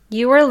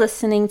You are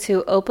listening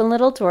to Open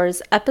Little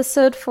Doors,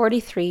 episode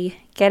 43,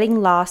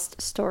 Getting Lost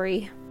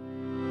Story.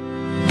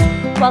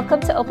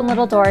 Welcome to Open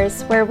Little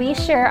Doors, where we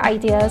share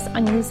ideas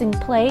on using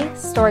play,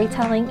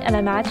 storytelling, and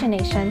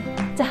imagination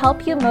to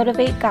help you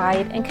motivate,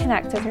 guide, and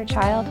connect with your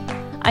child.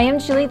 I am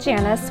Julie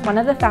Janis, one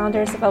of the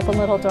founders of Open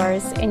Little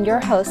Doors, and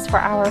your host for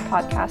our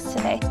podcast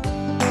today.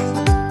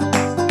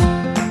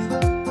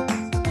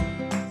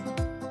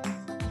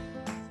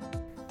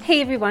 Hey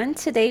everyone,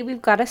 today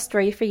we've got a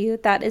story for you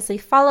that is a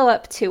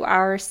follow-up to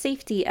our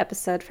safety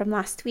episode from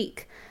last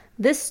week.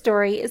 This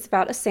story is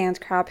about a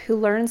sand crab who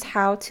learns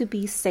how to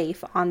be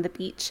safe on the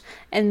beach,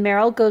 and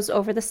Meryl goes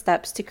over the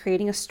steps to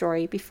creating a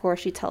story before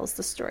she tells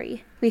the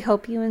story. We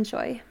hope you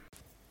enjoy.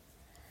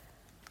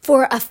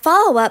 For a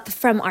follow-up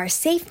from our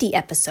safety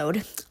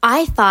episode,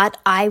 I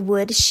thought I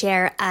would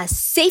share a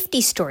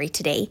safety story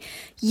today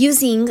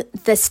using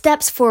the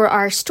steps for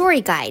our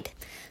story guide.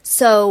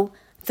 So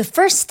the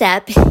first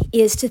step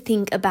is to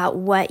think about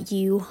what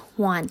you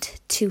want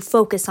to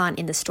focus on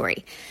in the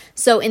story.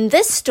 So in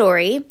this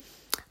story,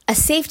 a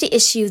safety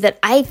issue that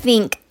I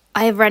think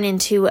I've run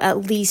into at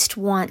least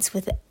once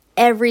with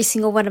every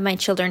single one of my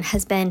children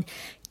has been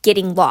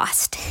getting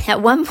lost.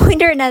 At one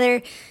point or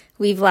another,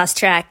 we've lost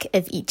track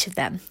of each of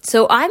them.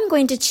 So I'm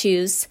going to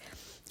choose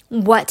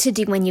what to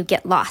do when you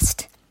get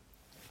lost.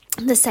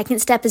 The second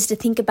step is to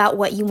think about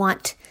what you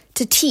want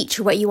to teach,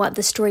 or what you want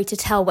the story to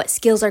tell, what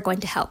skills are going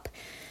to help.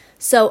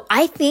 So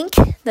I think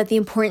that the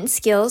important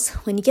skills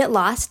when you get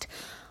lost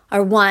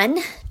are, one,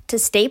 to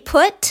stay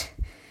put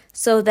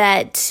so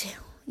that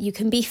you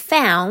can be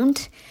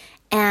found.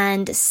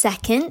 And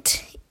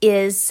second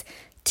is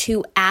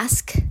to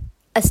ask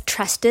a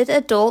trusted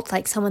adult,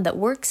 like someone that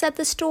works at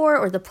the store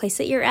or the place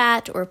that you're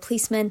at, or a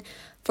policeman,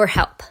 for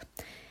help.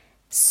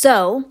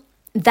 So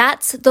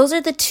those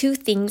are the two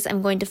things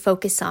I'm going to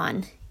focus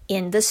on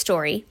in the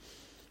story.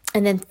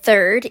 And then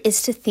third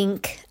is to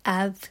think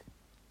of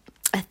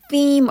a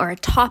theme or a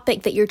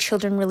topic that your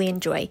children really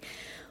enjoy.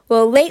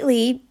 Well,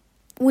 lately,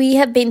 we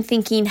have been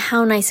thinking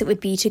how nice it would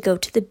be to go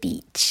to the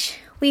beach.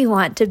 We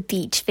want a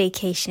beach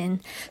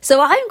vacation.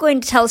 So I'm going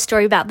to tell a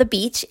story about the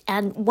beach.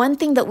 And one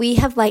thing that we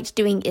have liked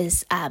doing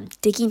is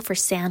digging for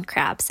sand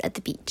crabs at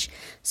the beach.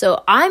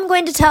 So I'm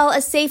going to tell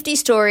a safety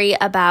story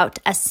about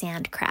a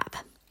sand crab.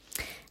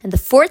 And the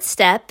fourth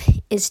step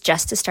is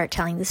just to start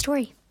telling the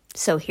story.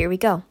 So here we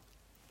go.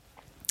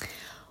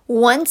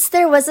 Once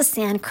there was a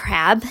sand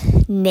crab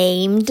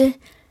named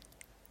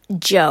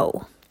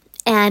Joe,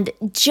 and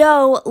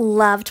Joe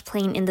loved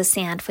playing in the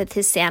sand with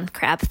his sand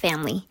crab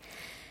family.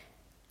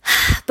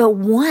 But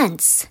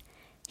once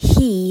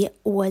he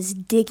was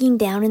digging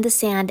down in the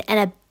sand and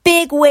a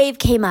big wave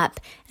came up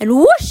and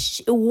whoosh,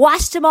 it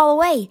washed him all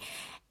away.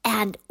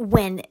 And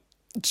when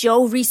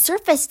Joe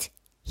resurfaced,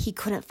 he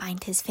couldn't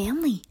find his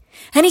family.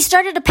 And he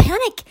started to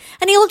panic,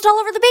 and he looked all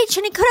over the beach,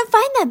 and he couldn't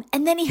find them.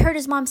 And then he heard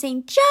his mom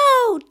saying,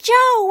 Joe,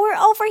 we're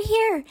over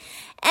here.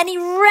 And he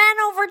ran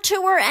over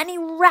to her, and he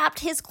wrapped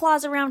his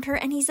claws around her,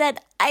 and he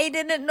said, I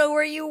didn't know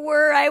where you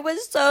were. I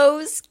was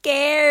so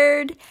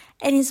scared.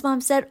 And his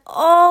mom said,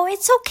 oh,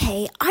 it's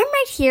okay. I'm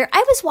right here.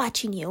 I was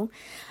watching you.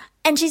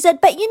 And she said,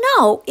 but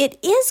it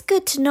is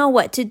good to know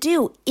what to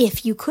do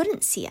if you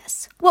couldn't see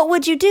us. What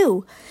would you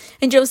do?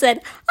 And Joe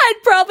said, I'd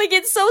probably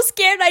get so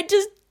scared I'd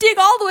just dig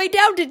all the way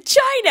down to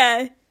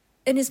China.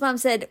 And his mom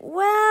said,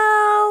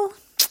 well,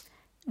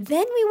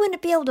 then we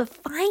wouldn't be able to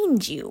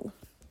find you.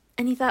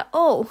 And he thought,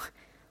 oh,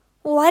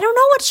 well, I don't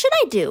know. What should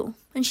I do?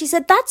 And she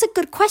said, that's a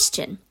good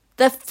question.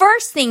 The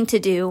first thing to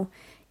do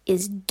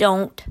is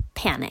don't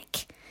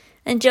panic.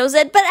 And Joe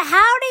said, but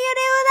how do you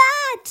do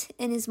that?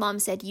 And his mom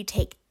said, you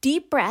take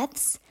deep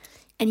breaths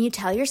and you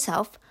tell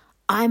yourself,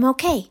 I'm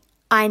okay.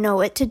 I know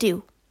what to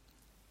do.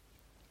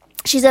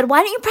 She said, why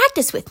don't you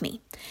practice with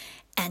me?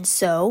 And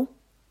so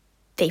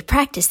they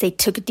practiced. They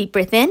took a deep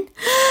breath in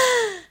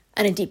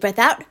and a deep breath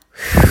out.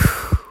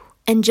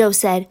 And Joe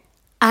said,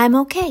 I'm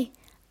okay.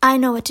 I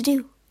know what to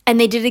do. And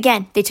they did it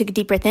again. They took a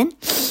deep breath in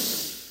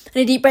and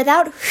a deep breath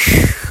out.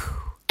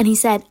 And he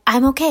said,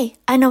 I'm okay.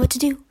 I know what to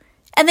do.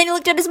 And then he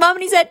looked at his mom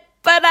and he said,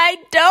 but I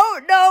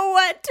don't know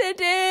what to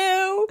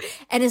do.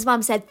 And his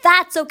mom said,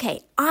 that's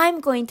okay. I'm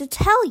going to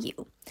tell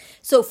you.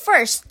 So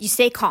first, you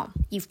stay calm.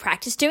 You've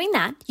practiced doing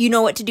that. You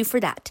know what to do for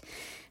that.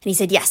 And he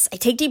said, yes, I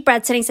take deep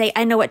breaths and I say,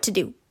 I know what to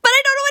do. But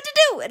I don't know what to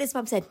do. And his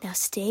mom said, now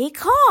stay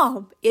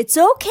calm. It's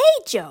okay,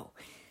 Joe.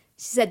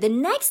 She said, the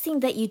next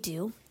thing that you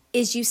do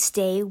is you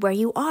stay where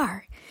you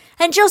are.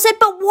 And Joe said,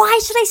 but why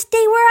should I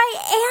stay where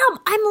I am?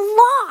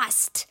 I'm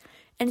lost.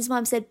 And his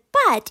mom said,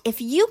 but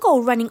if you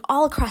go running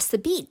all across the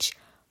beach,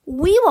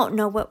 we won't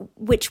know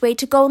which way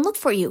to go and look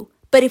for you.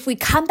 But if we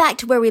come back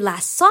to where we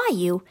last saw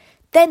you,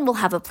 then we'll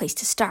have a place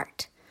to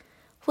start.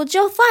 Well,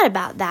 Joe thought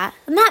about that,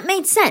 and that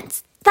made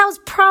sense. That was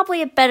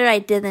probably a better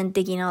idea than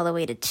digging all the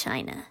way to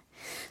China.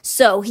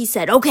 So he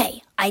said,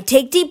 okay, I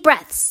take deep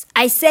breaths.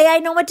 I say I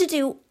know what to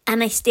do,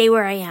 and I stay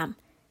where I am.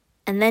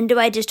 And then do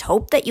I just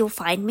hope that you'll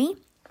find me?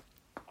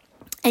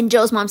 And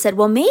Joe's mom said,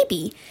 well,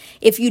 maybe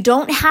if you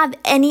don't have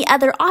any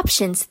other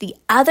options, the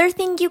other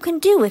thing you can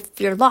do if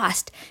you're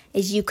lost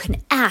is you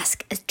can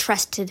ask a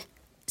trusted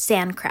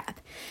sand crab.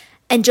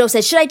 And Joe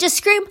said, should I just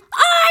scream, I'm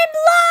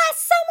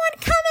lost, someone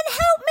come and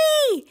help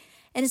me?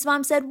 And his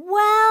mom said,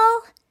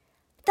 well,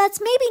 that's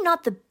maybe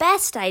not the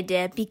best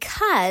idea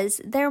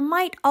because there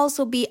might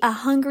also be a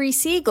hungry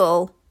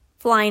seagull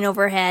flying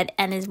overhead.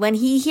 And when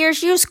he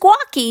hears you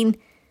squawking,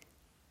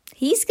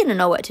 he's going to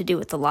know what to do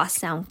with the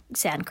lost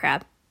sand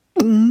crab.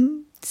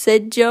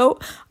 Said Joe,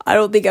 I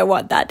don't think I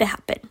want that to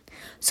happen.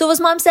 So his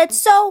mom said,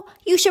 so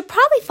you should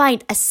probably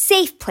find a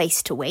safe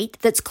place to wait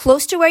that's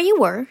close to where you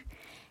were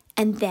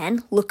and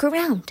then look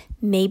around.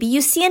 Maybe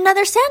you see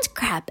another sand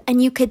crab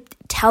and you could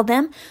tell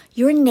them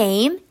your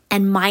name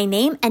and my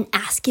name and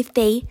ask if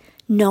they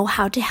know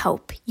how to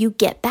help you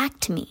get back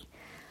to me.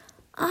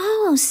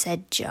 Oh,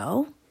 said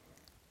Joe.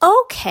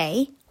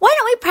 Okay, why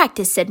don't we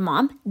practice, said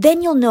Mom.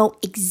 Then you'll know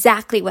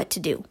exactly what to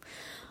do.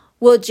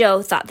 Well,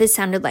 Joe thought this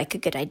sounded like a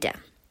good idea.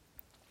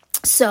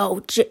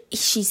 So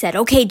she said,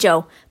 okay,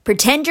 Joe,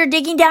 pretend you're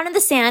digging down in the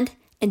sand.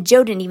 And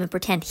Joe didn't even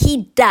pretend.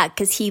 He dug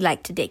because he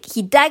liked to dig.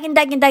 He dug and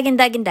dug and dug and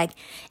dug and dug.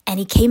 And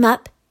he came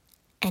up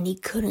and he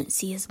couldn't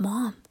see his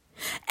mom.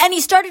 And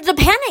he started to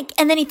panic.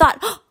 And then he thought,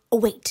 oh,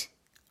 wait,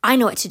 I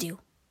know what to do.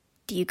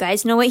 Do you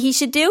guys know what he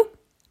should do?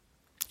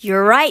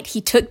 You're right. He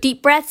took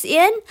deep breaths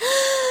in.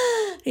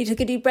 He took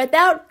a deep breath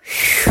out.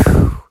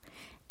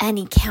 And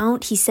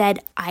he said,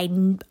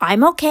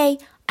 I'm okay.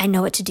 I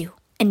know what to do.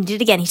 And he did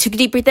it again. He took a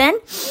deep breath in.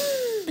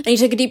 And he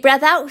took a deep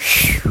breath out.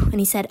 And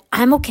he said,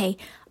 I'm okay.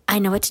 I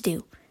know what to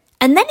do.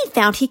 And then he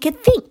found he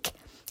could think.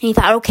 And he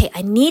thought, okay,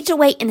 I need to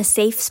wait in a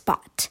safe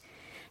spot.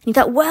 And he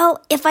thought,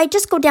 well, if I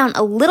just go down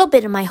a little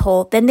bit in my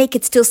hole, then they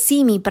could still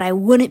see me, but I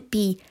wouldn't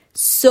be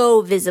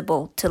so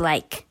visible to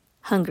like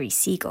hungry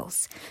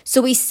seagulls.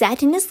 So he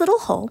sat in his little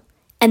hole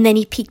and then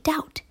he peeked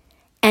out.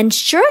 And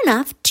sure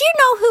enough, do you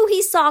know who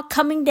he saw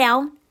coming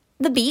down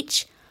the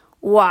beach?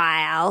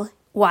 Why,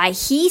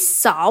 he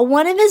saw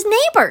one of his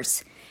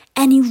neighbors.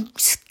 And he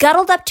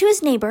scuttled up to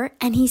his neighbor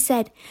and he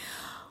said,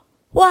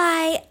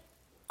 why,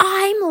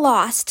 I'm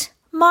lost.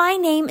 My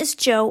name is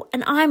Joe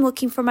and I'm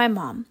looking for my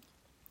mom.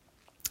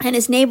 And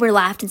his neighbor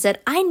laughed and said,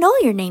 I know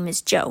your name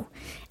is Joe.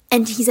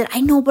 And he said,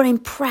 I know, but I'm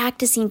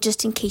practicing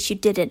just in case you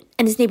didn't.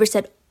 And his neighbor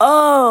said,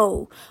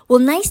 oh, well,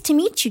 nice to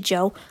meet you,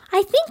 Joe.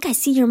 I think I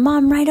see your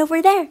mom right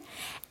over there.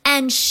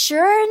 And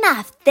sure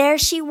enough, there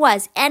she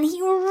was. And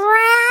he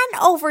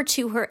ran over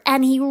to her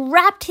and he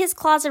wrapped his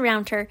claws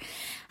around her.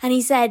 And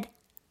he said,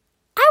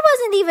 I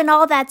wasn't even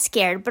all that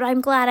scared, but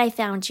I'm glad I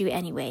found you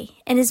anyway.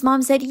 And his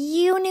mom said,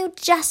 you knew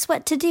just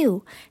what to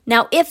do.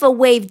 Now, if a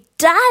wave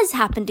does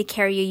happen to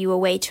carry you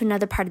away to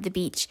another part of the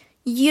beach,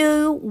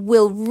 you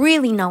will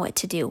really know what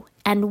to do,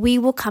 and we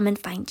will come and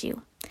find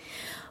you.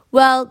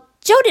 Well,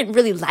 Joe didn't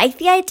really like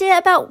the idea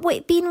about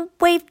being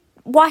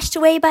washed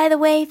away by the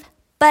wave,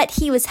 but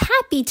he was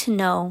happy to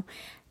know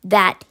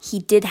that he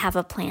did have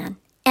a plan,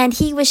 and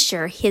he was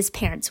sure his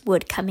parents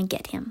would come and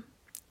get him.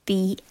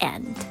 The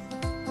end.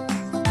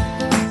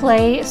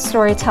 Play,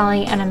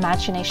 storytelling, and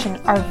imagination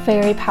are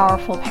very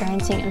powerful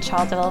parenting and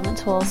child development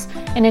tools.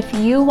 And if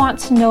you want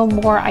to know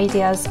more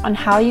ideas on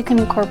how you can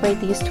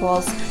incorporate these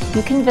tools,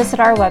 you can visit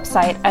our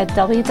website at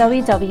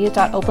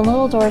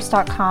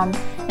www.openlittledoors.com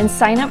and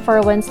sign up for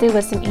our Wednesday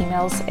Wisdom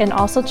emails, and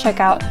also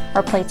check out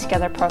our Play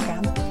Together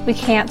program. We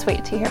can't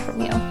wait to hear from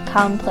you.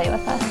 Come play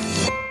with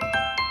us.